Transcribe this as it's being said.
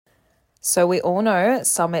So we all know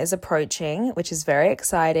summer is approaching, which is very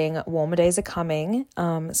exciting. Warmer days are coming.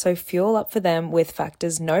 So fuel up for them with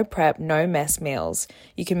Factor's no prep, no mess meals.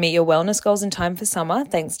 You can meet your wellness goals in time for summer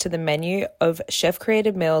thanks to the menu of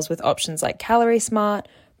chef-created meals with options like Calorie Smart,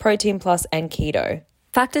 Protein Plus, and Keto.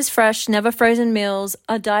 Factor's fresh, never frozen meals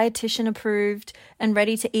are dietitian approved and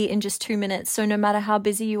ready to eat in just 2 minutes. So no matter how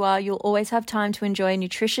busy you are, you'll always have time to enjoy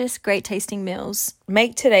nutritious, great tasting meals.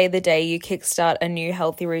 Make today the day you kickstart a new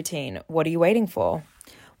healthy routine. What are you waiting for?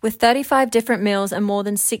 With 35 different meals and more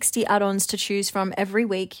than 60 add-ons to choose from every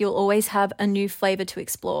week, you'll always have a new flavor to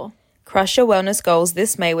explore. Crush your wellness goals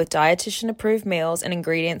this May with dietitian-approved meals and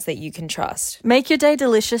ingredients that you can trust. Make your day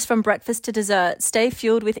delicious from breakfast to dessert. Stay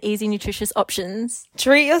fueled with easy, nutritious options.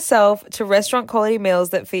 Treat yourself to restaurant-quality meals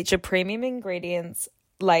that feature premium ingredients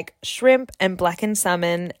like shrimp and blackened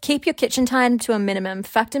salmon. Keep your kitchen time to a minimum.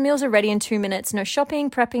 Factor meals are ready in 2 minutes. No shopping,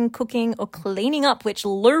 prepping, cooking, or cleaning up, which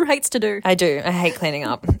Lou hates to do. I do. I hate cleaning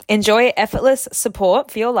up. Enjoy effortless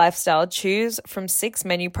support for your lifestyle. Choose from 6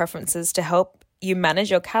 menu preferences to help you manage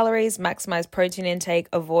your calories, maximize protein intake,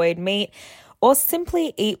 avoid meat, or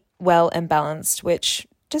simply eat well and balanced, which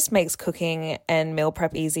just makes cooking and meal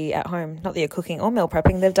prep easy at home. Not that you're cooking or meal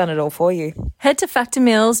prepping, they've done it all for you. Head to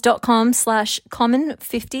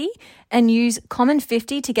factormeals.com/common50 and use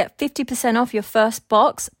common50 to get 50% off your first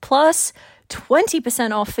box plus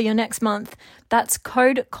 20% off for your next month. That's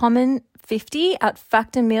code common50 at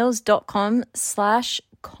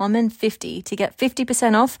factormeals.com/common50 to get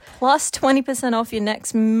 50% off plus 20% off your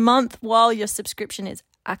next month while your subscription is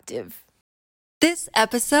active. This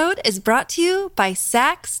episode is brought to you by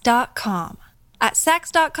Sax.com. At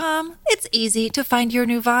Sax.com, it's easy to find your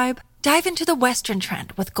new vibe. Dive into the Western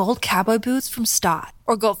trend with gold cowboy boots from Stott,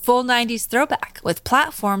 or go full 90s throwback with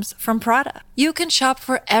platforms from Prada. You can shop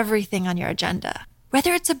for everything on your agenda,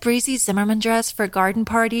 whether it's a breezy Zimmermann dress for a garden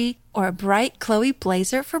party or a bright Chloe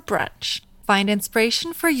blazer for brunch. Find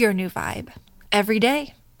inspiration for your new vibe every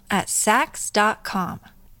day at Sax.com.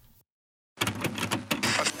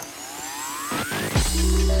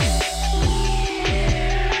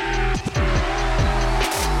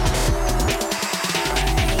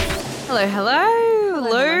 Hello.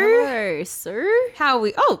 Hello, sir. How are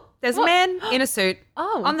we? Oh, there's a man in a suit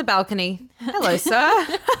on the balcony. Hello,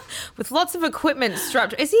 sir. With lots of equipment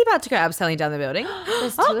strapped. Is he about to go abseiling down the building?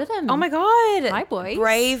 There's 2 of them. Oh my God. Hi, boys.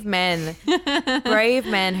 Brave men. Brave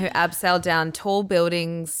men who abseil down tall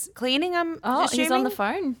buildings, cleaning, I'm assuming. He's on the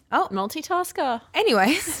phone. Oh. Multitasker.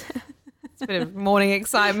 Anyways, it's a bit of morning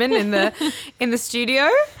excitement in the studio.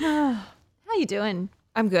 How you doing?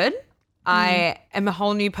 I'm good. I am a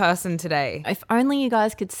whole new person today. If only you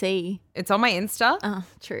guys could see. It's on my Insta. Oh,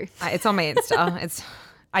 true. It's on my Insta.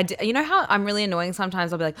 You know how I'm really annoying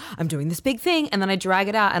sometimes? I'll be like, I'm doing this big thing, and then I drag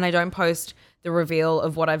it out and I don't post the reveal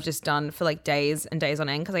of what I've just done for like days and days on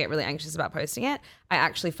end because I get really anxious about posting it. I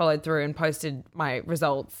actually followed through and posted my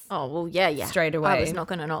results. Oh, well, yeah. Straight away. I was not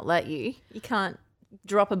going to not let you. You can't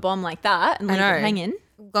drop a bomb like that and leave it hanging.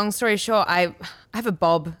 Long story short, I have a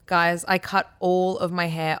bob, guys. I cut all of my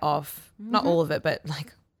hair off. Not all of it, but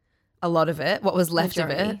like a lot of it. What was left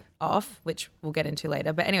of it off, which we'll get into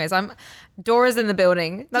later. But anyways, Dora's in the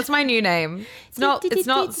building. That's my new name. It's not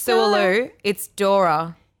Sualu. It's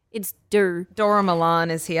Dora. It's Dur. Dora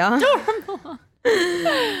Milan is here. Dora Milan.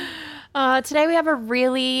 Today we have a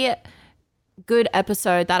really good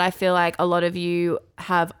episode that I feel like a lot of you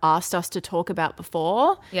have asked us to talk about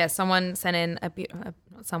before. Yeah, someone sent in a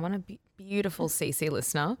beautiful CC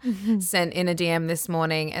listener sent in a DM this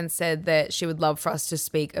morning and said that she would love for us to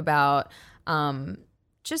speak about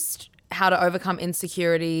just how to overcome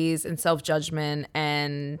insecurities and self-judgment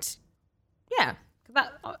and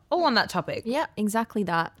all on that topic. Yeah, exactly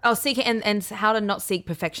that. Oh, seek it and how to not seek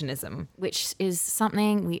perfectionism. Which is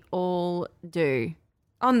something we all do.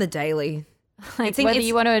 On the daily. Like whether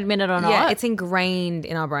you want to admit it or not. Yeah, it's ingrained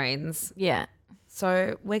in our brains. Yeah.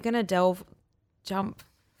 So we're going to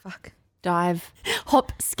dive,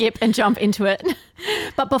 hop, skip and jump into it.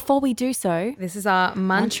 But before we do so, this is our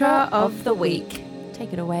mantra of the week.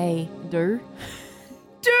 Take it away, Dora.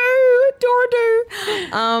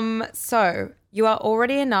 So you are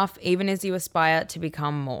already enough even as you aspire to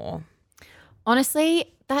become more.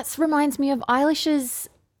 Honestly, that reminds me of Eilish's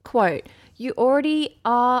quote. You already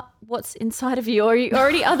are what's inside of you, or you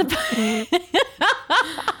already are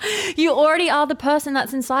you already are the person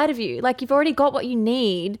that's inside of you. Like you've already got what you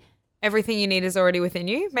need. Everything you need is already within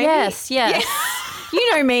you, maybe? Yes.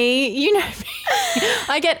 You know me.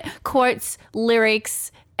 I get quotes,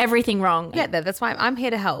 lyrics, everything wrong. Yeah, that's why I'm here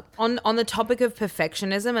to help. On the topic of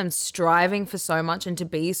perfectionism and striving for so much and to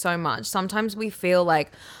be so much, sometimes we feel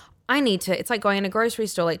like it's like going in a grocery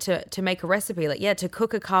store, like to make a recipe, like, yeah, to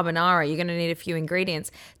cook a carbonara, you're going to need a few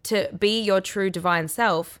ingredients. To be your true divine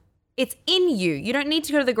self, it's in you. You don't need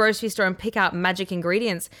to go to the grocery store and pick out magic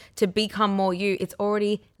ingredients to become more you. It's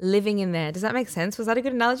already living in there. Does that make sense? Was that a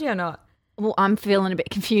good analogy or not? Well, I'm feeling a bit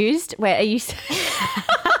confused. Where are you?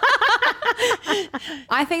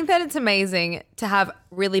 I think that it's amazing to have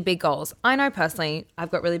really big goals. I know personally I've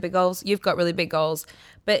got really big goals. You've got really big goals.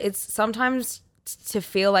 But it's sometimes to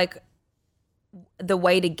feel like the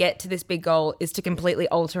way to get to this big goal is to completely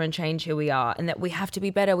alter and change who we are, and that we have to be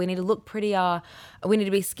better. We need to look prettier. We need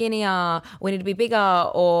to be skinnier. We need to be bigger,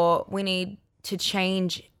 or we need to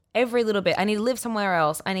change every little bit. I need to live somewhere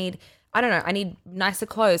else. I need nicer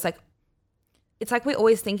clothes. Like, it's like we're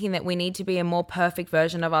always thinking that we need to be a more perfect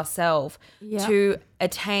version of ourselves to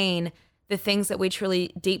attain the things that we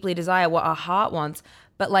truly deeply desire, what our heart wants.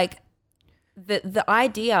 But like the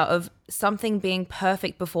idea of something being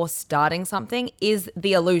perfect before starting something is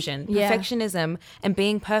the illusion. Yeah. Perfectionism and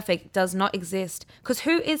being perfect does not exist, because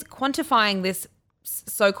who is quantifying this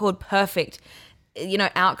so-called perfect,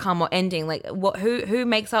 outcome or ending? Like, who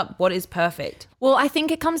makes up what is perfect? Well, I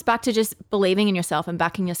think it comes back to just believing in yourself and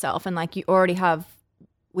backing yourself, and like you already have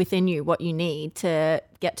within you what you need to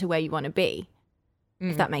get to where you want to be.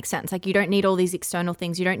 If that makes sense. Like, you don't need all these external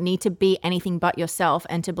things. You don't need to be anything but yourself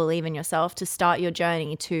and to believe in yourself to start your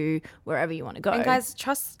journey to wherever you want to go. And guys,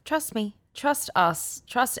 trust me, trust us,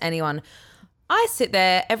 trust anyone. I sit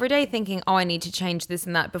there every day thinking, I need to change this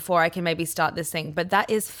and that before I can maybe start this thing. But that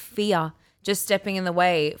is fear just stepping in the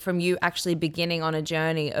way from you actually beginning on a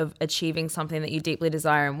journey of achieving something that you deeply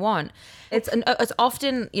desire and want. It's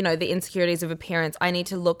often, the insecurities of appearance. I need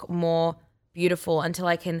to look more beautiful until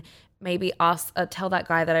I can maybe tell that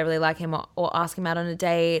guy that I really like him, or ask him out on a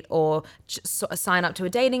date, or sign up to a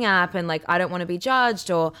dating app, and like I don't want to be judged,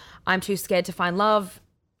 or I'm too scared to find love,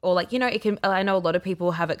 or like, it can. I know a lot of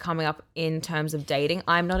people have it coming up in terms of dating.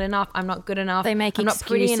 I'm not enough. I'm not good enough. They make I'm not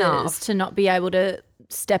pretty enough excuses to not be able to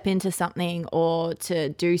step into something or to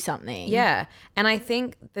do something. Yeah, and I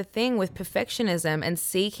think the thing with perfectionism and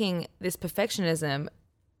seeking this perfectionism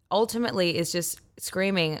ultimately is just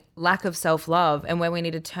screaming lack of self-love, and where we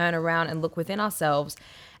need to turn around and look within ourselves.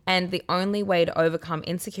 And the only way to overcome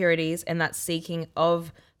insecurities and that seeking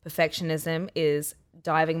of perfectionism is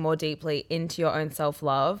diving more deeply into your own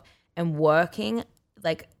self-love and working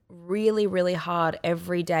like really, really hard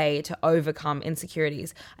every day to overcome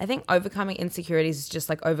insecurities. I think overcoming insecurities is just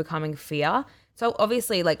like overcoming fear. So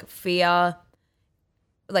obviously, like, fear,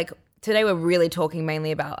 like, today we're really talking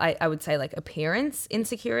mainly about, I would say, like, appearance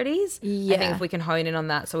insecurities. Yeah. I think if we can hone in on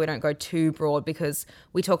that so we don't go too broad, because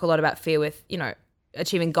we talk a lot about fear with,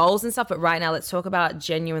 achieving goals and stuff. But right now let's talk about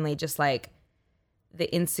genuinely just like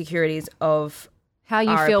the insecurities of how you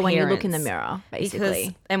our feel when you appearance. look in the mirror,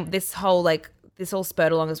 basically. And this all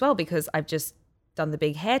spurred along as well because I've just done the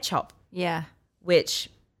big hair chop. Yeah. Which,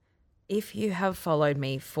 if you have followed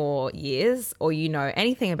me for years or you know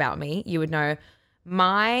anything about me, you would know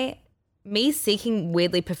me seeking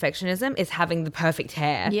weirdly perfectionism is having the perfect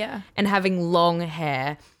hair. Yeah. And having long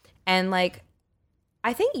hair. And like,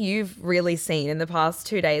 I think you've really seen in the past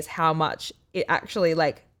 2 days how much it actually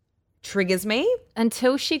like triggers me.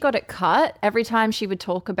 Until she got it cut, every time she would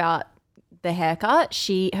talk about the haircut,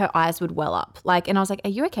 her eyes would well up. Like, and I was like, are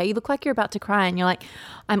you okay? You look like you're about to cry. And you're like,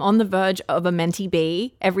 I'm on the verge of a mentee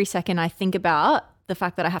bee. Every second I think about the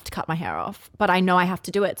fact that I have to cut my hair off, but I know I have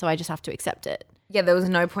to do it. So I just have to accept it. Yeah, there was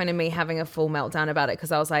no point in me having a full meltdown about it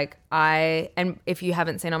because I was like, and if you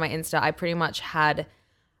haven't seen on my Insta,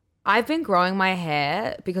 I've been growing my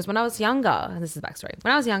hair because when I was younger, and this is the backstory,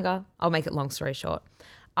 when I was younger, I'll make it long story short,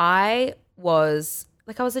 I was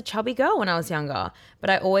a chubby girl when I was younger, but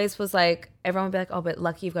I always was like, everyone would be like, oh, but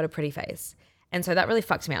lucky you've got a pretty face. And so that really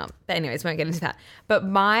fucked me up. But anyways, we won't get into that. But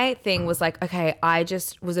my thing was like, okay, I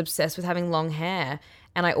just was obsessed with having long hair,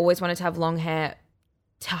 and I always wanted to have long hair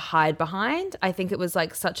to hide behind. I think it was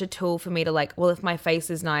like such a tool for me to like, well, if my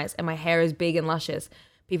face is nice and my hair is big and luscious,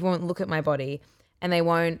 people won't look at my body and they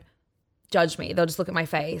won't judge me. They'll just look at my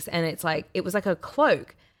face. And it's like, it was like a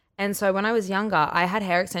cloak. And so when I was younger, I had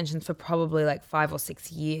hair extensions for probably like 5 or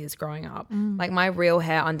 6 years growing up. Like my real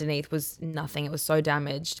hair underneath was nothing. It was so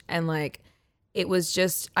damaged. And like, it was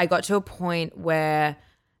just, I got to a point where,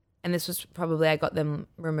 and this was probably, I got them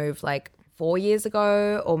removed like 4 years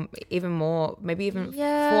ago or even more, maybe even 4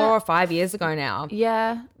 or 5 years ago now.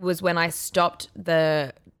 Yeah. Was when I stopped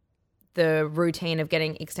the the routine of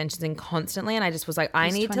getting extensions in constantly, and I just was like, I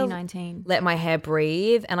need to 2019. let my hair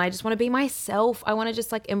breathe, and I just want to be myself. I want to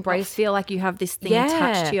just like I embrace. feel like you have this thing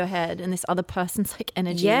attached to your head and this other person's like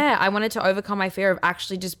energy. Yeah, I wanted to overcome my fear of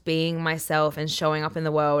actually just being myself and showing up in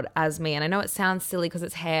the world as me. And I know it sounds silly because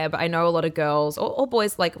it's hair, but I know a lot of girls or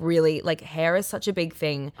boys like really like hair is such a big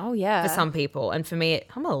thing. Oh, yeah. For some people, and for me,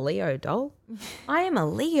 I'm a Leo doll. I am a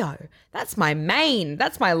Leo. That's my mane.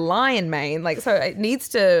 That's my lion mane. Like, so it needs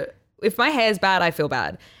to. If my hair's bad, I feel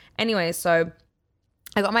bad. Anyway, so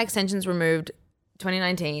I got my extensions removed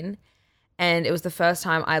 2019, and it was the first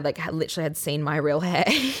time I like literally had seen my real hair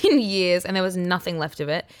in years, and there was nothing left of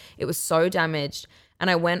it. It was so damaged, and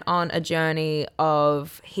I went on a journey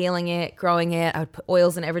of healing it, growing it. I would put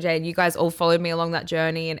oils in every day, and you guys all followed me along that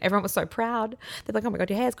journey, and everyone was so proud. They're like, "Oh my God,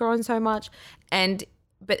 your hair's growing so much."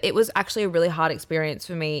 But it was actually a really hard experience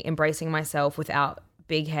for me embracing myself without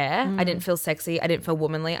big hair. I didn't feel sexy. I didn't feel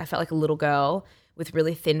womanly. I felt like a little girl with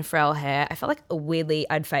really thin, frail hair. I felt like weirdly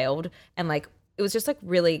I'd failed, and like it was just like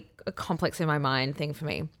really a complex in my mind thing for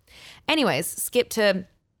me. Anyways, skip to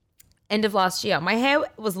end of last year. My hair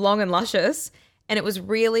was long and luscious, and it was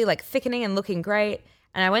really like thickening and looking great.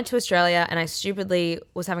 And I went to Australia, and I stupidly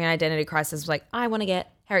was having an identity crisis. Like, I want to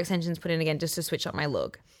get hair extensions put in again just to switch up my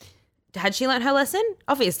look. Had she learned her lesson?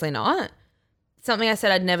 Obviously not. Something I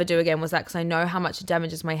said I'd never do again was that because I know how much it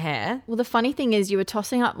damages my hair. Well, the funny thing is you were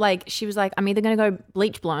tossing up like she was like, I'm either going to go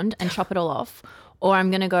bleach blonde and chop it all off, or I'm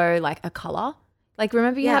going to go like a color. Like,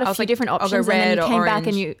 remember you had a few different options, and then you came back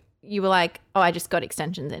and you were like, oh, I just got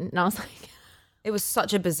extensions in. And I was like, it was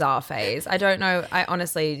such a bizarre phase. I don't know. I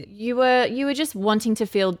honestly, you were just wanting to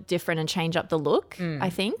feel different and change up the look, I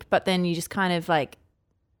think. But then you just kind of like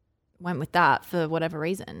went with that for whatever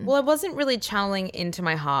reason. well, it wasn't really channeling into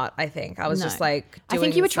my heart. I think I was just like, I doing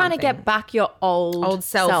think you were trying to something. get back your old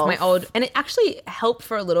self, my old, and it actually helped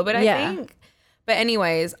for a little bit, I think. But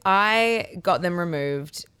anyways, I got them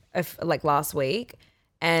removed like last week,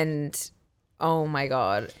 and oh my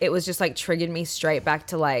God, it was just like triggered me straight back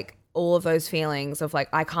to like all of those feelings of like,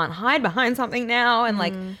 I can't hide behind something now. And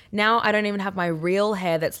like now I don't even have my real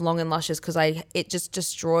hair that's long and luscious because it just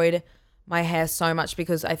destroyed my hair so much,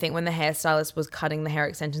 because I think when the hairstylist was cutting the hair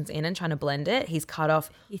extensions in and trying to blend it, he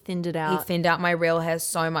thinned it out. He thinned out my real hair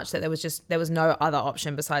so much that there was no other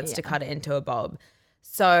option besides to cut it into a bob.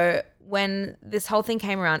 So when this whole thing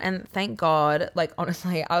came around, and thank God, like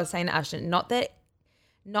honestly, I was saying to Ashton, not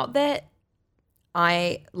that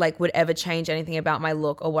I like would ever change anything about my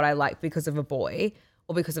look or what I like because of a boy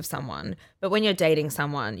or because of someone. But when you're dating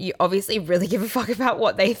someone, you obviously really give a fuck about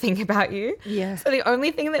what they think about you. Yeah. So the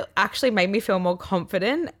only thing that actually made me feel more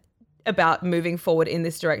confident about moving forward in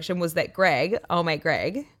this direction was that Greg, oh mate,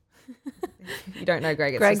 Greg, you don't know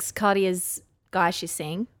Greg. Greg's Cartier's guy she's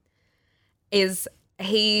seeing. Is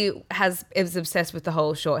obsessed with the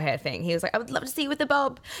whole short hair thing. He was like, I would love to see you with a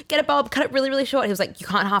bob. Get a bob, cut it really, really short. He was like, you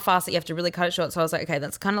can't half-ass it. You have to really cut it short. So I was like, okay,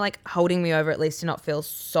 that's kind of like holding me over at least to not feel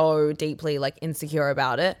so deeply like insecure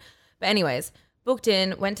about it. But anyways, booked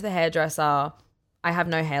in, went to the hairdresser. I have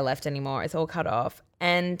no hair left anymore. It's all cut off.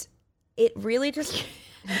 And it really just...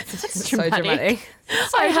 That's so dramatic.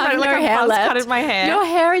 I have no hair left. Cutted my hair. Your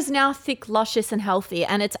hair is now thick, luscious, and healthy,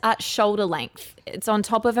 and it's at shoulder length. It's on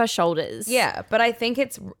top of her shoulders. Yeah, but I think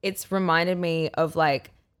it's reminded me of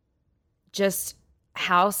like just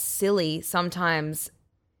how silly sometimes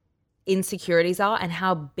insecurities are and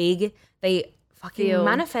how big they fucking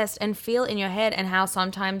manifest and feel in your head, and how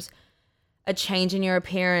sometimes a change in your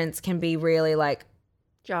appearance can be really like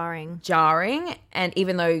jarring, and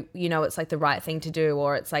even though you know it's like the right thing to do,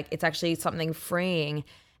 or it's like it's actually something freeing.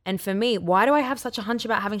 And for me, why do I have such a hunch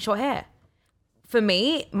about having short hair? For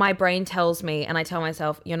me, my brain tells me, and I tell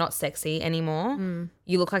myself, you're not sexy anymore.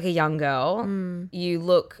 You look like a young girl. You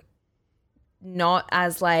look not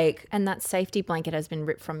as like... And that safety blanket has been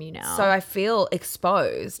ripped from you now. So I feel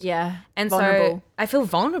exposed. Yeah, And vulnerable. so I feel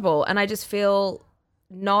vulnerable, and I just feel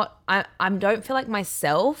I don't feel like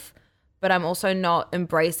myself, but I'm also not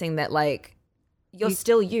embracing that like you're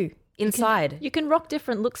still you inside. You can rock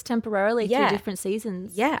different looks temporarily through different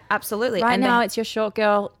seasons. Yeah, absolutely. Right now it's your short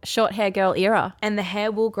hair girl era. And the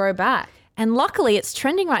hair will grow back. And luckily it's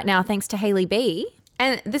trending right now thanks to Hailey B.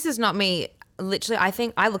 And this is not me. Literally, I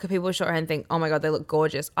think I look at people with short hair and think, oh my God, they look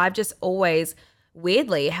gorgeous. I've just always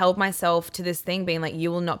weirdly held myself to this thing being like,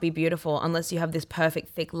 you will not be beautiful unless you have this perfect,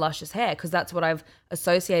 thick, luscious hair, because that's what I've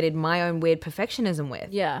associated my own weird perfectionism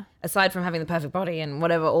with. Yeah. Aside from having the perfect body and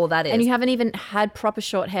whatever all that is. And you haven't even had proper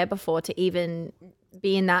short hair before to even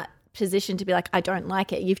be in that position to be like, I don't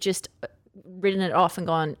like it. You've just written it off and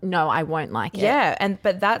gone, no, I won't like it. Yeah.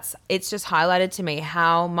 But it's just highlighted to me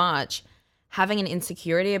how much having an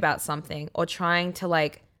insecurity about something or trying to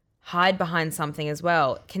like hide behind something as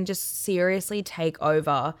well can just seriously take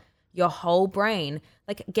over your whole brain.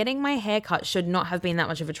 Like getting my hair cut should not have been that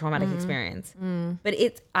much of a traumatic experience. But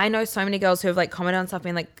I know so many girls who have like commented on stuff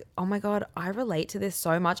being like, oh my God, I relate to this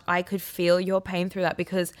so much. I could feel your pain through that,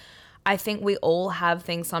 because I think we all have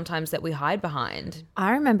things sometimes that we hide behind.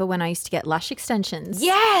 I remember when I used to get lash extensions.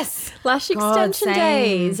 Yes. Lash God, extension same.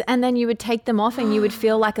 days. And then you would take them off and you would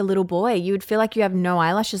feel like a little boy. You would feel like you have no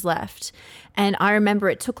eyelashes left. And I remember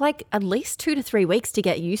it took like at least 2 to 3 weeks to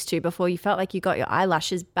get used to before you felt like you got your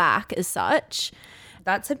eyelashes back as such.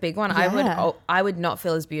 That's a big one. Yeah. I would not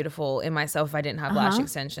feel as beautiful in myself if I didn't have lash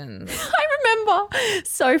extensions. I remember,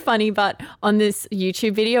 so funny, but on this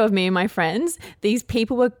YouTube video of me and my friends, these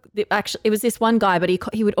people were actually, it was this one guy, but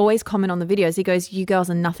he would always comment on the videos. He goes, "You girls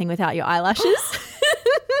are nothing without your eyelashes."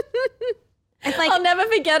 And like, I'll never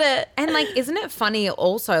forget it. and like, isn't it funny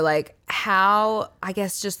also like how, I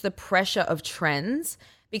guess, just the pressure of trends,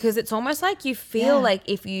 because it's almost like you feel like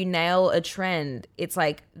if you nail a trend, it's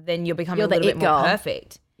like then you're becoming You're a the little it bit more girl.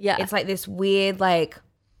 perfect. Yeah. It's like this weird like,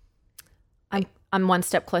 I'm one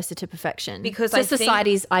step closer to perfection. Because so I think-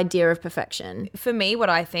 society's idea of perfection. for me, what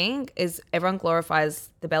I think is everyone glorifies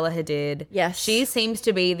the Bella Hadid. Yes. She seems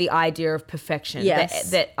to be the idea of perfection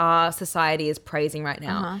Yes. that our society is praising right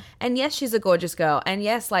now. And yes, she's a gorgeous girl. And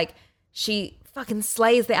yes, like she fucking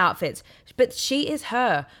slays the outfits. But she is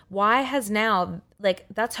her. Why has now, like,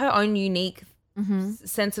 that's her own unique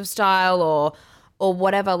sense of style or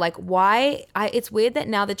whatever. Like, why? It's weird that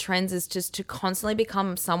now the trends is just to constantly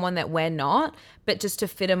become someone that we're not, but just to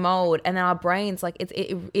fit a mold. And then our brains, like, it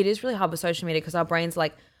is really hard with social media, because our brains,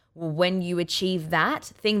 like, well, when you achieve that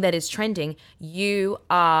thing that is trending, you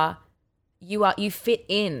fit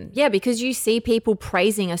in. Yeah, because you see people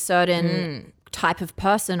praising a certain type of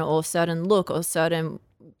person or certain look or certain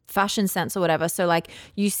fashion sense or whatever. So like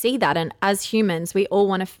you see that, and as humans, we all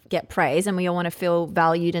want to get praise and we all want to feel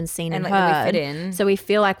valued and seen and like that we heard. fit in. So we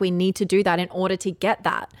feel like we need to do that in order to get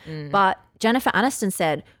that. But Jennifer Aniston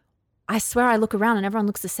said, "I swear I look around and everyone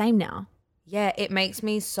looks the same now." Yeah, it makes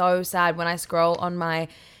me so sad when I scroll on my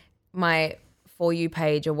For You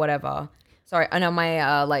page or whatever. Sorry, and on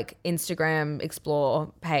my like Instagram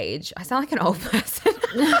Explore page. I sound like an old person.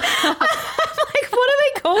 Like, what are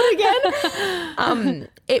they called again?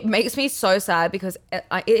 It makes me so sad because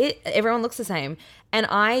everyone looks the same. And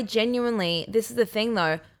I genuinely, this is the thing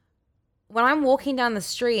though, when I'm walking down the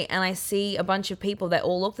street and I see a bunch of people that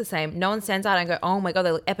all look the same, no one stands out and I go, oh my God,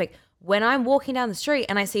 they look epic. When I'm walking down the street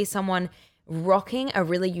and I see someone rocking a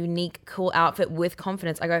really unique, cool outfit with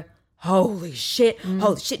confidence, I go, holy shit,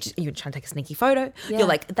 you're trying to take a sneaky photo. Yeah. You're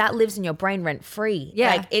like, that lives in your brain rent free.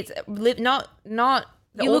 Yeah. Like it's not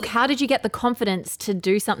How did you get the confidence to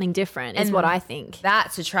do something different is what I think.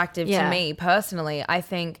 That's attractive Yeah. to me personally. I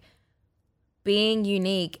think being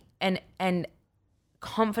unique and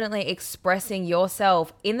confidently expressing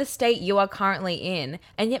yourself in the state you are currently in,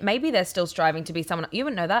 and yet maybe they're still striving to be someone, you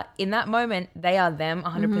wouldn't know that. In that moment, they are them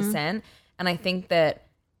 100%. And I think that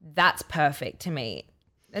that's perfect to me.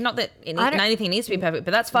 And not that anything needs to be perfect,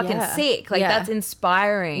 but that's fucking Yeah. sick. Like Yeah. that's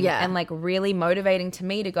inspiring Yeah. and like really motivating to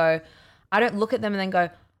me to go, I don't look at them and then go,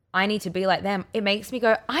 I need to be like them. It makes me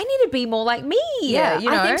go, I need to be more like me. Yeah, you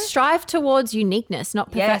know? I think strive towards uniqueness, not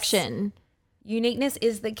Yes. perfection. Uniqueness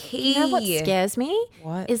is the key. You know what scares me?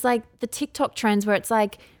 What? Is like the TikTok trends where it's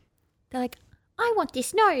like, they're like, I want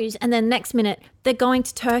this nose. And then next minute, they're going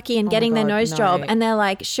to Turkey and getting their God, nose no. job. And they're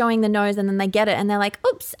like showing the nose and then they get it. And they're like,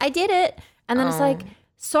 oops, I did it. And then it's like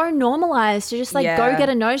so normalized to just like go Yeah. get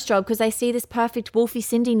a nose job because they see this perfect Wolfie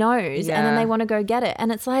Cindy nose and then Yeah. they want to go get it.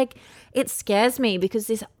 And it's like, it scares me because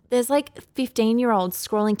there's like 15-year-olds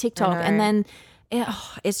scrolling TikTok and then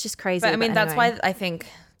it's just crazy. But I mean, that's anyway. why I think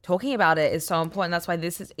talking about it is so important. That's why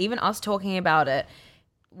this is, even us talking about it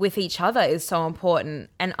with each other is so important.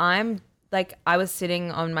 And I'm like, I was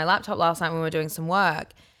sitting on my laptop last night when we were doing some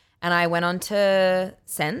work and I went on to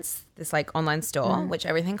Sense, this like online store, which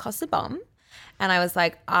everything costs a bum. And I was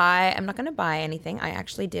like, I am not going to buy anything. I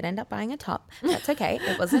actually did end up buying a top. That's okay.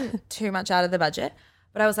 It wasn't too much out of the budget.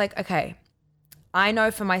 But I was like, okay, I know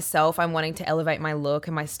for myself I'm wanting to elevate my look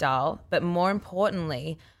and my style. But more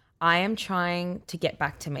importantly, I am trying to get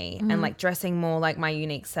back to me and like dressing more like my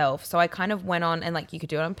unique self. So I kind of went on and like you could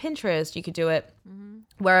do it on Pinterest, you could do it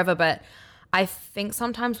wherever. But I think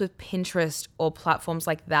sometimes with Pinterest or platforms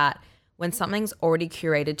like that, when something's already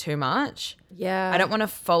curated too much. Yeah. I don't want to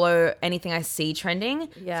follow anything I see trending.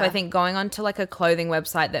 Yeah. So I think going onto like a clothing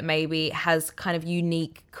website that maybe has kind of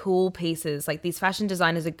unique, cool pieces, like these fashion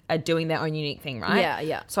designers are doing their own unique thing, right? Yeah,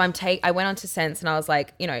 yeah. So I went onto Sense and I was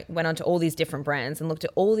like, went onto all these different brands and looked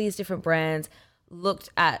at all these different brands,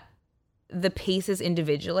 looked at the pieces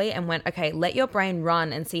individually and went, okay, let your brain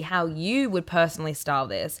run and see how you would personally style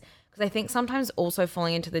this. Because I think sometimes also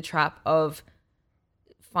falling into the trap of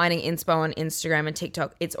finding inspo on Instagram and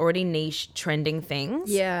TikTok, it's already niche trending things.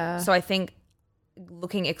 Yeah. So I think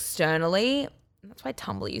looking externally, that's why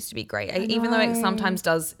Tumblr used to be great. Even though it sometimes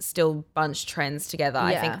does still bunch trends together,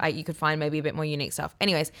 I think you could find maybe a bit more unique stuff.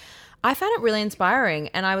 Anyways, I found it really inspiring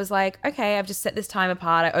and I was like, okay, I've just set this time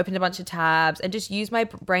apart. I opened a bunch of tabs and just used my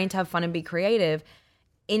brain to have fun and be creative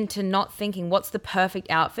into not thinking what's the perfect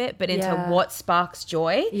outfit, but into what sparks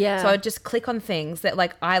joy. Yeah. So I'd just click on things that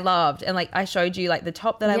like I loved. And like I showed you like the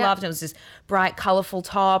top that I loved. And it was this bright, colorful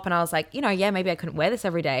top. And I was like, maybe I couldn't wear this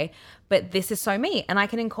every day, but this is so me. And I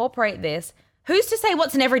can incorporate this. Who's to say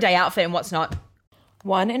what's an everyday outfit and what's not?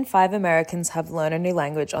 1 in 5 Americans have learned a new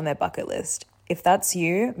language on their bucket list. If that's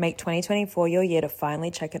you, make 2024 your year to finally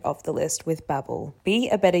check it off the list with Babbel. Be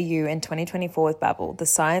a better you in 2024 with Babbel, the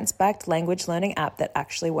science-backed language learning app that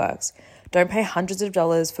actually works. Don't pay hundreds of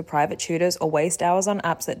dollars for private tutors or waste hours on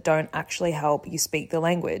apps that don't actually help you speak the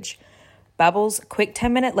language. Babbel's quick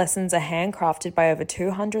 10-minute lessons are handcrafted by over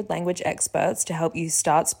 200 language experts to help you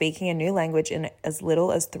start speaking a new language in as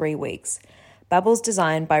little as 3 weeks. Babbel's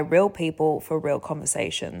designed by real people for real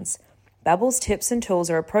conversations. Babbel's tips and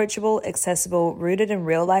tools are approachable, accessible, rooted in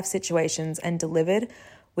real-life situations, and delivered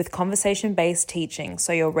with conversation-based teaching,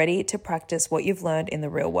 so you're ready to practice what you've learned in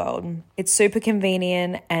the real world. It's super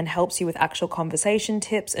convenient and helps you with actual conversation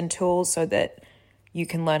tips and tools so that you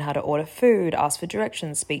can learn how to order food, ask for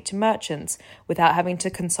directions, speak to merchants without having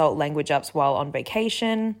to consult language apps while on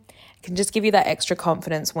vacation. It can just give you that extra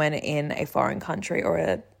confidence when in a foreign country or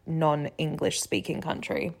a non-English speaking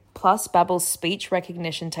country. Plus, Babbel's speech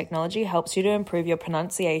recognition technology helps you to improve your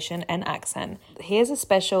pronunciation and accent. Here's a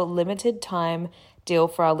special limited time deal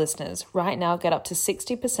for our listeners. Right now, get up to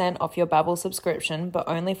 60% off your Babbel subscription, but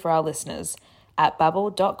only for our listeners at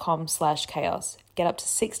babbel.com/chaos. Get up to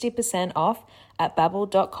 60% off at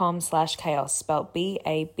babbel.com/chaos, spelled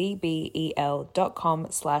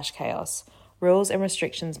BABBEL.com/chaos. Rules and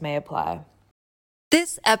restrictions may apply.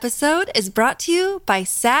 This episode is brought to you by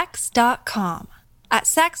Sax.com. At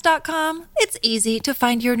Sax.com, it's easy to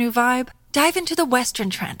find your new vibe. Dive into the Western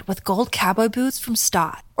trend with gold cowboy boots from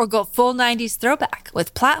Stott, or go full 90s throwback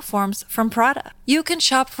with platforms from Prada. You can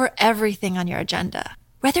shop for everything on your agenda,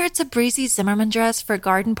 whether it's a breezy Zimmermann dress for a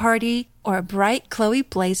garden party or a bright Chloe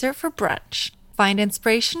blazer for brunch. Find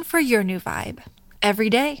inspiration for your new vibe every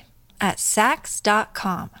day at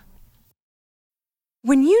Sax.com.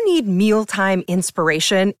 When you need mealtime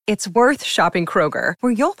inspiration, it's worth shopping Kroger,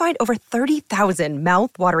 where you'll find over 30,000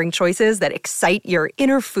 mouth-watering choices that excite your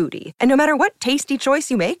inner foodie. And no matter what tasty choice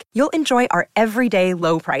you make, you'll enjoy our everyday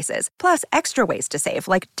low prices, plus extra ways to save,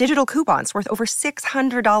 like digital coupons worth over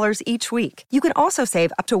 $600 each week. You can also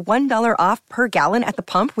save up to $1 off per gallon at the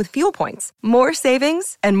pump with fuel points. More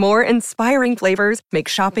savings and more inspiring flavors make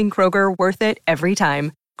shopping Kroger worth it every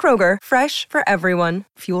time. Kroger, fresh for everyone.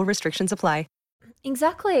 Fuel restrictions apply.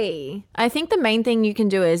 Exactly. I think the main thing you can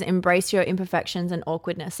do is embrace your imperfections and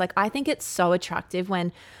awkwardness. Like, I think it's so attractive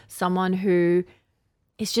when someone who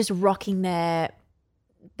is just rocking their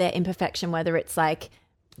imperfection, whether it's like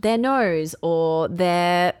their nose or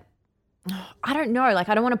their, I don't know, like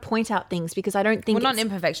I don't want to point out things because I don't think Well, not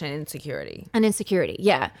imperfection, insecurity. An insecurity,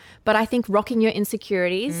 yeah. But I think rocking your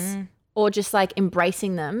insecurities or just like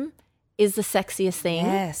embracing them is the sexiest thing.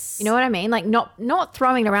 Yes. You know what I mean? Like not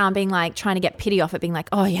throwing around being like trying to get pity off it, being like,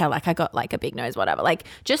 oh yeah, like I got like a big nose, whatever. Like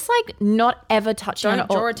just like not ever touching Don't on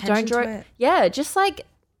it. draw attention to it. Yeah, just like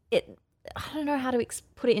it. I don't know how to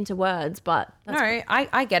put it into words, but No,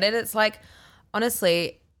 I get it. It's like,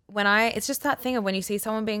 honestly, it's just that thing of when you see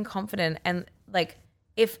someone being confident and like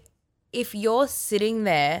if you're sitting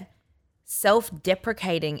there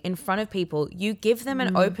self-deprecating in front of people, you give them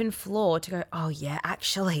an open floor to go, oh yeah,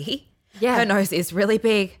 actually, Yeah. her nose is really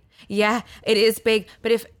big. Yeah, it is big.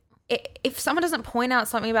 But if someone doesn't point out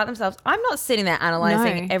something about themselves, I'm not sitting there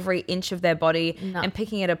analyzing No. every inch of their body and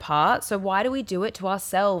picking it apart. So why do we do it to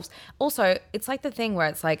ourselves? Also, it's like the thing where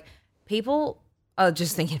it's like people are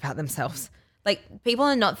just thinking about themselves. Like people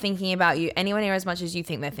are not thinking about you anywhere near as much as you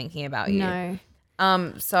think they're thinking about you. no.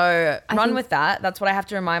 So run with that. That's what I have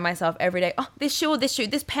to remind myself every day. Oh, this shoe or this shoe,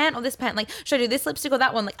 this pant or this pant. Like, should I do this lipstick or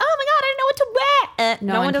that one? Like, oh my God, I don't know what to wear.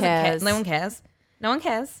 No one doesn't care. cares. No one cares. No one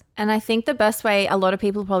cares. And I think the best way, a lot of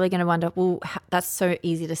people are probably going to wonder, well, that's so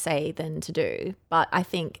easy to say than to do. But I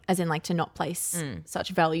think, as in like to not place such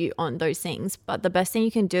value on those things. But the best thing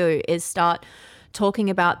you can do is start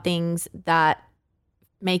talking about things that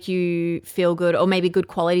make you feel good, or maybe good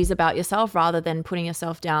qualities about yourself, rather than putting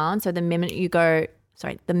yourself down. So the minute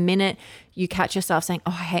you catch yourself saying,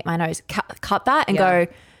 oh, I hate my nose, cut that and go,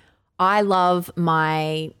 I love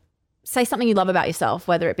say something you love about yourself,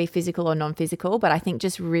 whether it be physical or non-physical. But I think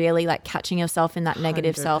just really like catching yourself in that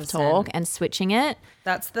negative 100%. self-talk and switching it.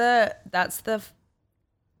 That's the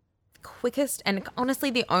quickest and honestly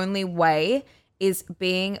the only way is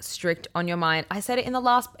being strict on your mind. I said it in the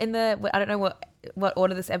I don't know what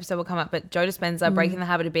order this episode will come up, but Joe Dispenza, Breaking the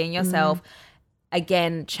Habit of Being Yourself,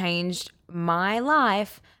 again, changed my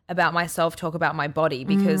life about my self-talk about my body,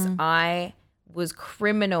 because I was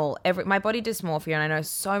criminal. My body dysmorphia, and I know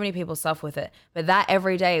so many people suffer with it, but that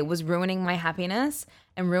every day was ruining my happiness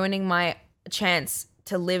and ruining my chance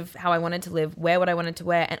to live how I wanted to live, wear what I wanted to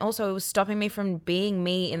wear. And also it was stopping me from being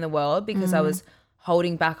me in the world, because I was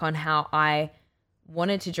holding back on how I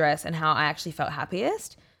wanted to dress and how I actually felt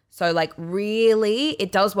happiest. So like really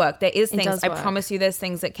it does work. There is things, I promise you, there's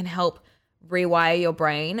things that can help rewire your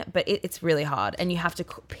brain, but it's really hard, and you have to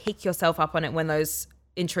pick yourself up on it when those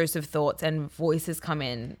intrusive thoughts and voices come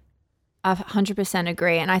in. I 100%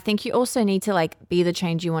 agree. And I think you also need to like be the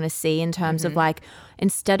change you want to see in terms of like,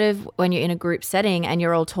 instead of when you're in a group setting and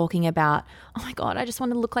you're all talking about, oh my God, I just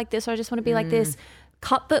want to look like this, or I just want to be like this,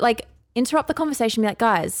 interrupt the conversation, be like,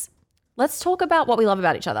 guys, let's talk about what we love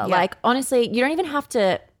about each other. Yeah. Like, honestly, you don't even have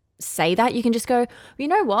to say that. You can just go, you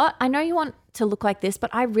know what? I know you want to look like this,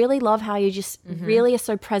 but I really love how you just really are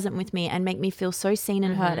so present with me and make me feel so seen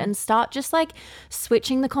and heard, and start just like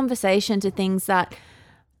switching the conversation to things that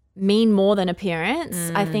mean more than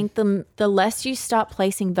appearance. I think the less you start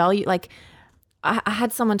placing value, like I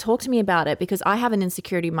had someone talk to me about it, because I have an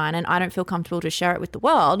insecurity of mine and I don't feel comfortable to share it with the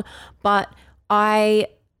world, but I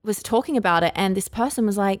was talking about it and this person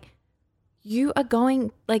was like, you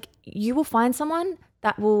will find someone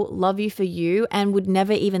that will love you for you and would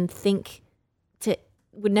never even think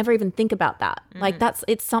about that. Like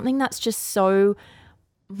it's something that's just so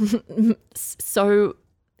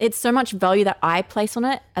it's so much value that I place on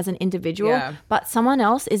it as an individual, but someone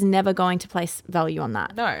else is never going to place value on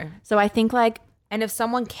that. No. So I think and if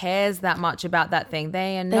someone cares that much about that thing,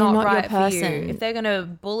 they're not right for you. If they're going to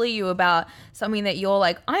bully you about something that you're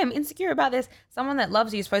like, I am insecure about this, someone that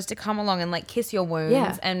loves you is supposed to come along and like kiss your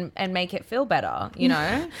wounds and make it feel better, you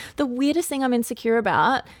know? The weirdest thing I'm insecure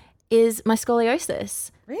about is my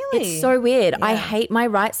scoliosis. Really? It's so weird. I hate my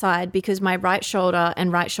right side because my right shoulder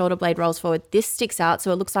and right shoulder blade rolls forward. This sticks out,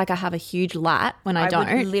 so it looks like I have a huge lat when I don't.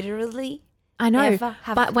 Would literally I know,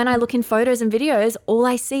 but when I look in photos and videos, all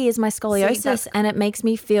I see is my scoliosis, and it makes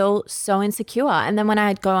me feel so insecure. And then when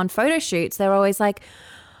I go on photo shoots, they're always like,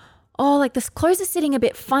 oh, like this clothes are sitting a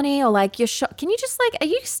bit funny, or like can you just like, are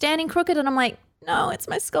you standing crooked? And I'm like, no, it's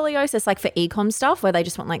my scoliosis. Like for e-com stuff where they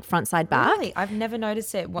just want like front, side, back. Really? I've never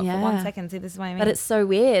noticed it. For 1 second. See, this is what I mean. But it's so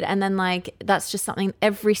weird. And then like, that's just something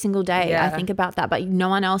every single day I think about that, but no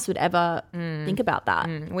one else would ever think about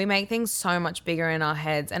that. We make things so much bigger in our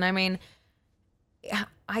heads. And I mean,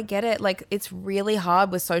 I get it. Like it's really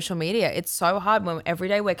hard with social media. It's so hard when every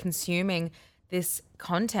day we're consuming this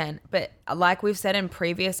content. But like we've said in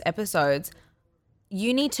previous episodes,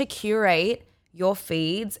 you need to curate your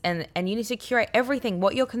feeds and you need to curate everything,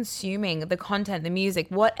 what you're consuming, the content, the music,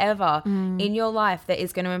 whatever in your life that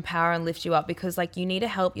is going to empower and lift you up, because like you need to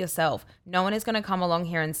help yourself. No one is going to come along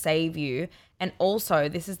here and save you. And also,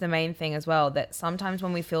 this is the main thing as well, that sometimes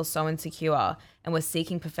when we feel so insecure and we're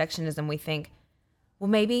seeking perfectionism, we think, well,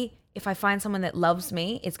 maybe if I find someone that loves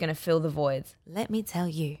me, it's going to fill the voids. Let me tell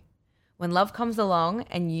you, when love comes along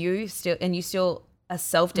and you still are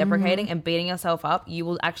self-deprecating and beating yourself up, you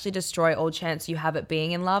will actually destroy all chance you have at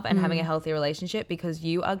being in love and having a healthy relationship, because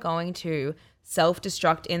you are going to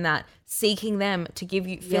self-destruct in that, seeking them to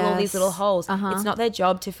fill all these little holes. It's not their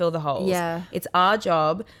job to fill the holes. It's our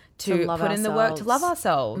job to put in the work to love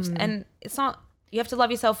ourselves. And it's not, you have to love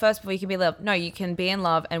yourself first before you can be loved. No, you can be in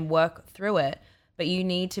love and work through it, but you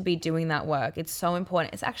need to be doing that work. It's so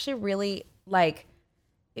important. It's actually really like,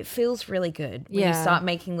 it feels really good when you start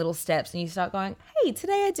making little steps and you start going, hey,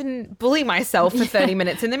 today I didn't bully myself for 30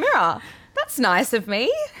 minutes in the mirror. That's nice of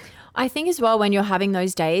me. I think as well, when you're having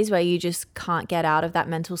those days where you just can't get out of that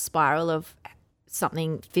mental spiral of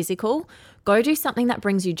something physical, go do something that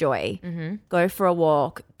brings you joy. Go for a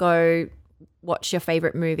walk, go watch your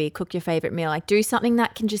favorite movie, cook your favorite meal, like do something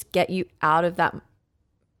that can just get you out of that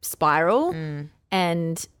spiral.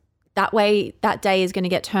 And that way that day is going to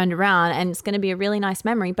get turned around and it's going to be a really nice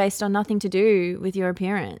memory based on nothing to do with your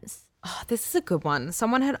appearance. Oh, this is a good one.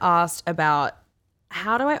 Someone had asked about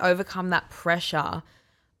how do I overcome that pressure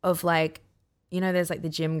of like, you know, there's like the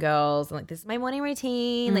gym girls and like, this is my morning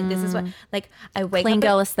routine. Like, this is what, like, I wake Clean up.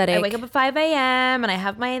 girl aesthetic. I wake up at 5 a.m. and I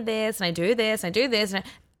have my this and I do this and I do this. And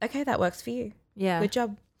okay, that works for you. Yeah. Good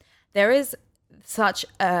job. There is such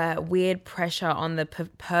a weird pressure on the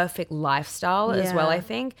perfect lifestyle as well, Yeah. I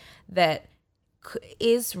think, that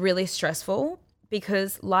is really stressful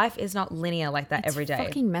because life is not linear like that every day.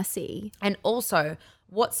 Fucking messy. And also,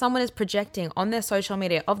 what someone is projecting on their social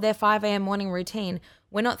media of their 5 a.m. morning routine,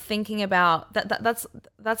 we're not thinking about that.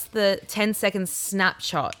 That's the 10-second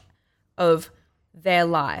snapshot of their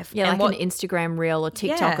life. Yeah, and like an Instagram reel or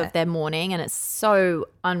TikTok Yeah. of their morning, and it's so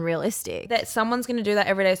unrealistic. that someone's going to do that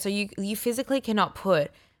every day. So you physically cannot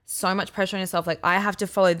put so much pressure on yourself. Like, I have to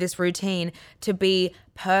follow this routine to be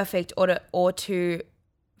perfect or to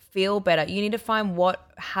feel better. You need to find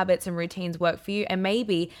what habits and routines work for you, and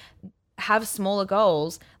maybe have smaller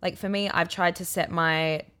goals. Like for me, I've tried to set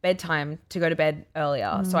my bedtime to go to bed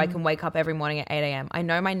earlier so I can wake up every morning at 8 a.m. I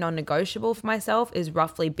know my non-negotiable for myself is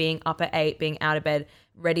roughly being up at 8, being out of bed,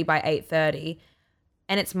 ready by 8:30.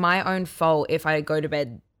 And it's my own fault if I go to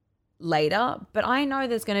bed later. But I know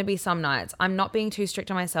there's going to be some nights. I'm not being too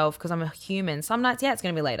strict on myself because I'm a human. Some nights, yeah, it's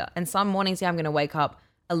going to be later. And some mornings, yeah, I'm going to wake up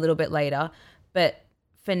a little bit later. But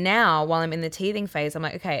for now, while I'm in the teething phase, I'm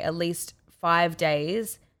like, okay, at least 5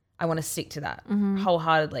 days, I want to stick to that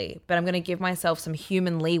wholeheartedly. But I'm going to give myself some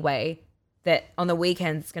human leeway that on the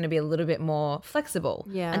weekends it's going to be a little bit more flexible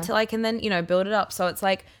until I can then, you know, build it up. So it's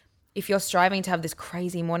like, if you're striving to have this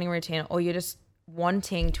crazy morning routine or you're just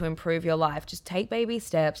wanting to improve your life, just take baby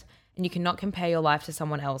steps, and you cannot compare your life to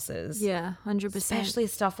someone else's. Yeah, 100%. Especially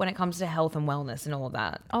stuff when it comes to health and wellness and all of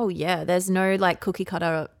that. Oh yeah, there's no like cookie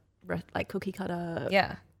cutter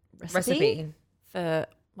Yeah. recipe for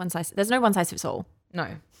one size. There's no one size fits all. No.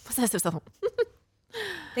 One size fits all.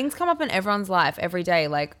 Things come up in everyone's life every day.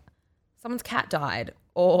 Like someone's cat died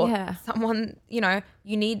or Yeah. someone, you know,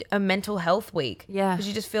 you need a mental health week. Yeah. Because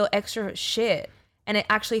you just feel extra shit. And it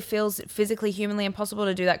actually feels physically, humanly impossible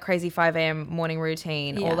to do that crazy 5 a.m. morning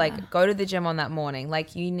routine or like go to the gym on that morning.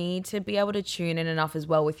 Like you need to be able to tune in enough as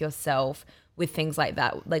well with yourself with things like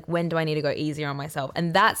that. Like, when do I need to go easier on myself?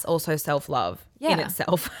 And that's also self-love in Yeah.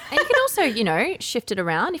 itself. And you can also, you know, shift it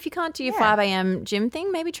around. If you can't do your 5 a.m. gym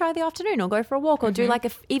thing, maybe try the afternoon or go for a walk or do like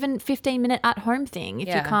even 15-minute at-home thing if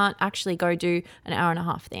you Yeah. can't actually go do an hour and a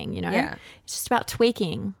half thing, you know? Yeah. It's just about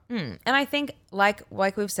tweaking. And I think, like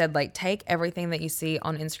we've said, like take everything that you see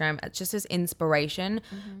on Instagram just as inspiration,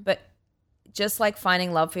 but just like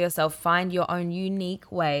finding love for yourself, find your own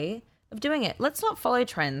unique way of doing it. Let's not follow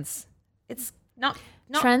trends. It's not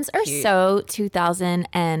Trends are cute. so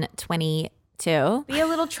 2022. Be a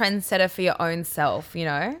little trendsetter for your own self, you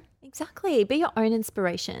know? Exactly. Be your own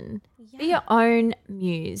inspiration. Be your own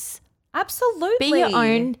muse. Absolutely. Be your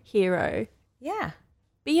own hero. Yeah.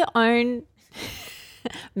 Be your own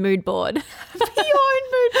mood board. Be your own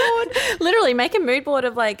mood board. Literally, make a mood board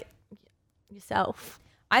of like yourself.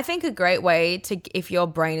 I think a great way to, if your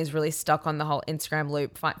brain is really stuck on the whole Instagram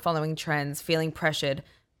loop, following trends, feeling pressured,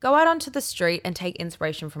 go out onto the street and take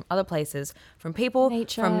inspiration from other places, from people,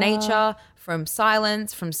 from nature, from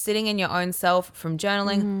silence, from sitting in your own self, from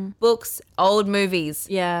journaling, books, old movies.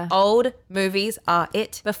 Yeah. Old movies are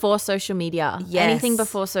it. Before social media. Yes. Anything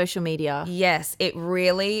before social media. Yes, it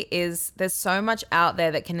really is. There's so much out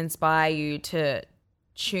there that can inspire you to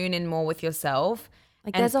tune in more with yourself.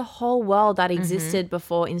 Like And there's a whole world that existed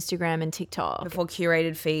before Instagram and TikTok. before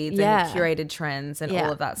curated feeds Yeah. and curated trends and Yeah.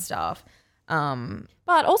 all of that stuff.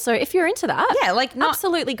 But also, if you're into that, Yeah, like not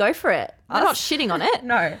absolutely go for it. We're not shitting on it.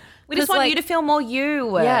 No. We 'Cause, just want like- you to feel more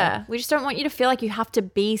you. Yeah. We just don't want you to feel like you have to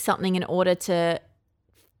be something in order to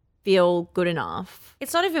feel good enough.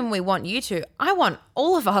 It's not even we want you to. I want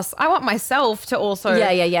all of us. I want myself to also.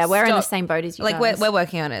 Yeah. We're in the stop. same boat as you Like guys. we're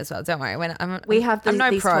working on it as well. Don't worry. We have I'm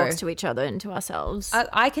no these pro. talks to each other and to ourselves.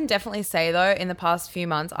 I can definitely say though, in the past few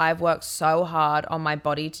months, I've worked so hard on my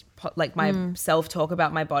body, like my self-talk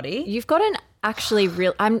about my body. You've got an actually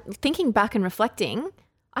real. I'm thinking back and reflecting.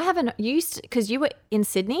 I haven't used because you were in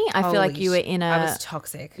Sydney. I feel like Holy you were sh- in I was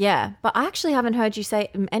toxic. yeah, but I actually haven't heard you say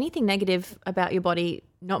anything negative about your body.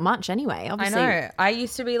 Not much, anyway. I Obviously, know. I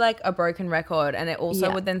used to be like a broken record, and it also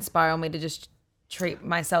Yeah. would then spiral me to just treat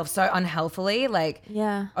myself so unhealthily, like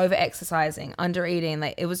Yeah. over exercising, under eating.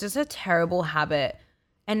 Like it was just a terrible habit.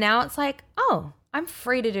 And now it's like, oh, I'm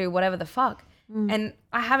free to do whatever the fuck. And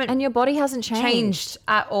I haven't and your body hasn't changed. changed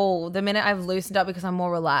at all the minute I've loosened up because I'm more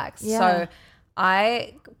relaxed. Yeah. So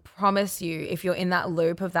I promise you, if you're in that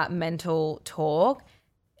loop of that mental talk,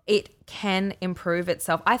 it can improve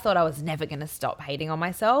itself. I thought I was never going to stop hating on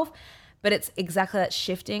myself, but it's exactly that,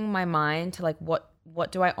 shifting my mind to like,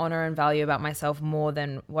 what do I honor and value about myself more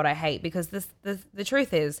than what I hate? Because the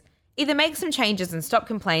truth is, either make some changes and stop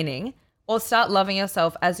complaining, or start loving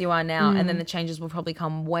yourself as you are now, and then the changes will probably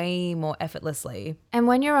come way more effortlessly. And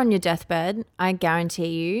when you're on your deathbed, I guarantee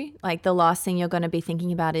you, like the last thing you're going to be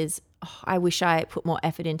thinking about is, oh, I wish I put more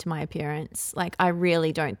effort into my appearance. Like I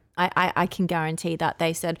really don't. I can guarantee that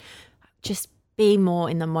they said, just be more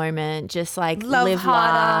in the moment. Just like live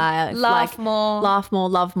harder, life, laugh more,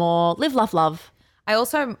 love more, live, laugh, love. I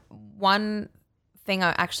also, one thing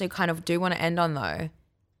I actually kind of do want to end on though,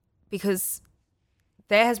 because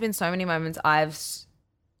there has been so many moments I've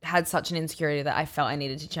had such an insecurity that I felt I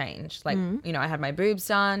needed to change. Like, you know, I had my boobs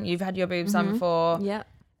done. You've had your boobs done before. Yeah.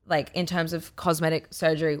 Like in terms of cosmetic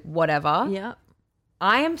surgery, whatever. Yeah.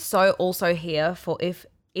 I am so also here for if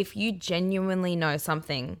you genuinely know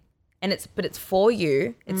something and it's for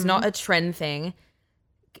you, it's not a trend thing,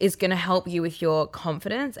 is going to help you with your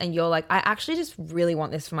confidence, and you're like, I actually just really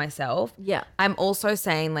want this for myself. Yeah. I'm also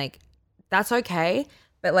saying like, that's okay.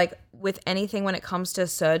 But like with anything, when it comes to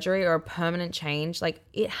surgery or a permanent change, like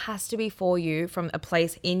it has to be for you from a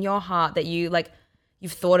place in your heart that you like,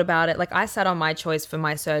 you've thought about it. Like I sat on my choice for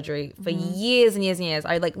my surgery for years and years and years.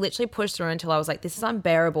 I like literally pushed through until I was like, this is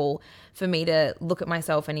unbearable for me to look at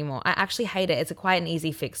myself anymore. I actually hate it. It's a quite an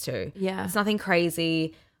easy fix too. Yeah. It's nothing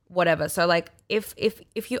crazy, whatever. So like if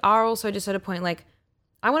you are also just at a point like,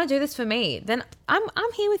 I want to do this for me, then I'm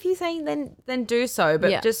here with you saying then do so.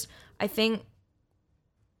 But just, I think,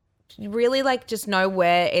 really like just know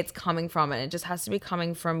where it's coming from, and it just has to be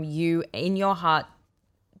coming from you in your heart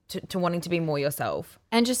to wanting to be more yourself.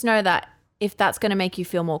 And just know that if that's going to make you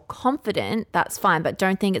feel more confident, that's fine, but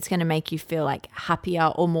don't think it's going to make you feel like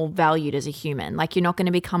happier or more valued as a human. Like you're not going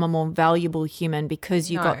to become a more valuable human because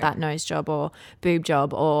you got that nose job or boob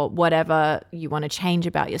job or whatever you want to change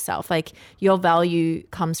about yourself. Like your value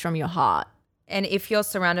comes from your heart. And if you're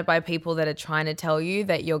surrounded by people that are trying to tell you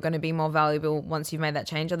that you're going to be more valuable once you've made that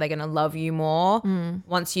change, or they're going to love you more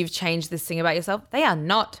once you've changed this thing about yourself,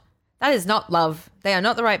 that is not love. They are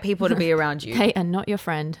not the right people to be around you. They are not your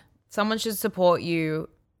friend. Someone should support you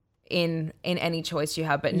in any choice you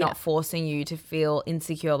have, but not forcing you to feel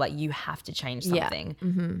insecure like you have to change something.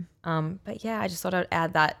 Mm-hmm. But yeah, I just thought I'd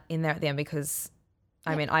add that in there at the end because,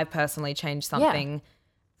 I mean, I've personally changed something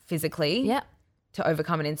physically. Yeah. To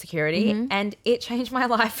overcome an insecurity, and it changed my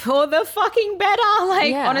life for the fucking better.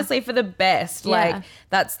 Like honestly, for the best. Like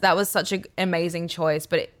that was such an amazing choice.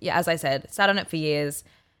 But as I said, sat on it for years,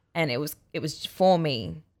 and it was for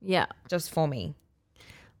me. Yeah, just for me.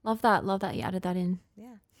 Love that you added that in.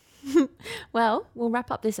 Yeah. Well, we'll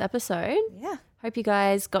wrap up this episode. Yeah. Hope you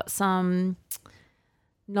guys got some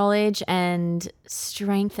knowledge and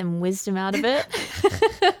strength and wisdom out of it.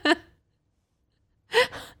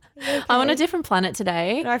 Okay. I'm on a different planet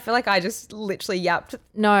today. No, I feel like I just literally yapped.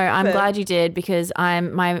 No, I'm glad you did, because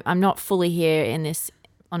I'm not fully here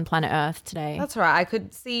on planet Earth today. That's right. I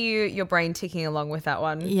could see your brain ticking along with that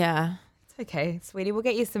one. Yeah. It's okay, sweetie. We'll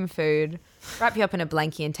get you some food, wrap you up in a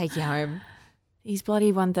blankie and take you home. These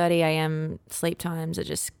bloody 1:30 a.m. sleep times are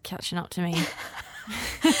just catching up to me.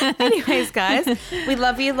 Anyways, guys, we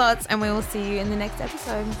love you lots, and we will see you in the next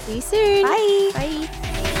episode. See you soon. Bye. Bye.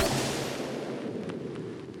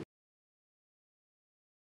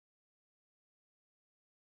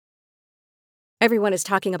 Everyone is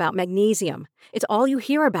talking about magnesium. It's all you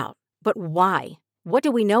hear about. But why? What do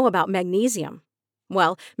we know about magnesium?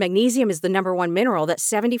 Well, magnesium is the #1 mineral that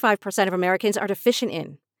 75% of Americans are deficient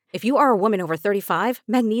in. If you are a woman over 35,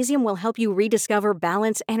 magnesium will help you rediscover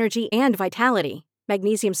balance, energy, and vitality.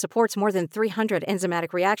 Magnesium supports more than 300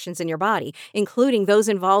 enzymatic reactions in your body, including those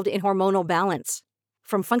involved in hormonal balance.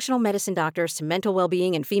 From functional medicine doctors to mental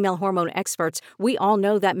well-being and female hormone experts, we all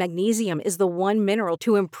know that magnesium is the one mineral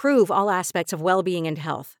to improve all aspects of well-being and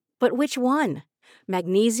health. But which one?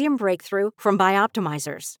 Magnesium Breakthrough from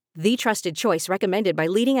Bioptimizers, the trusted choice recommended by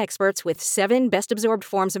leading experts with 7 best-absorbed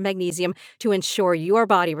forms of magnesium to ensure your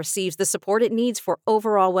body receives the support it needs for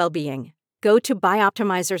overall well-being. Go to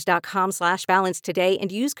bioptimizers.com/balance today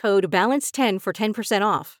and use code BALANCE10 for 10%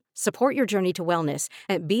 off. Support your journey to wellness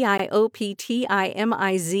at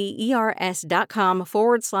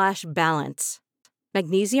bioptimizers.com/balance.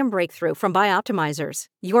 Magnesium Breakthrough from Bioptimizers,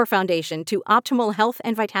 your foundation to optimal health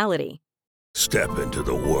and vitality. Step into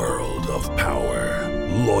the world of power,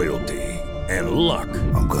 loyalty, and luck.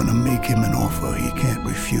 I'm gonna make him an offer he can't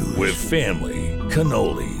refuse. With family,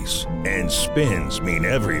 cannolis, and spins mean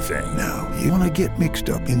everything. Now, you wanna get mixed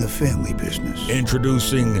up in the family business.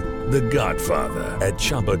 Introducing The Godfather at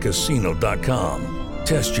ChumbaCasino.com.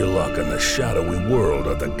 Test your luck in the shadowy world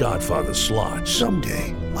of The Godfather slot.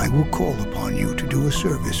 Someday, I will call upon you to do a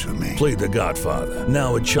service for me. Play The Godfather,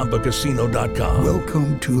 now at ChumbaCasino.com.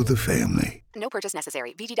 Welcome to the family. No purchase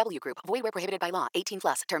necessary. VGW Group. Void where prohibited by law.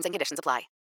 18+. Terms and conditions apply.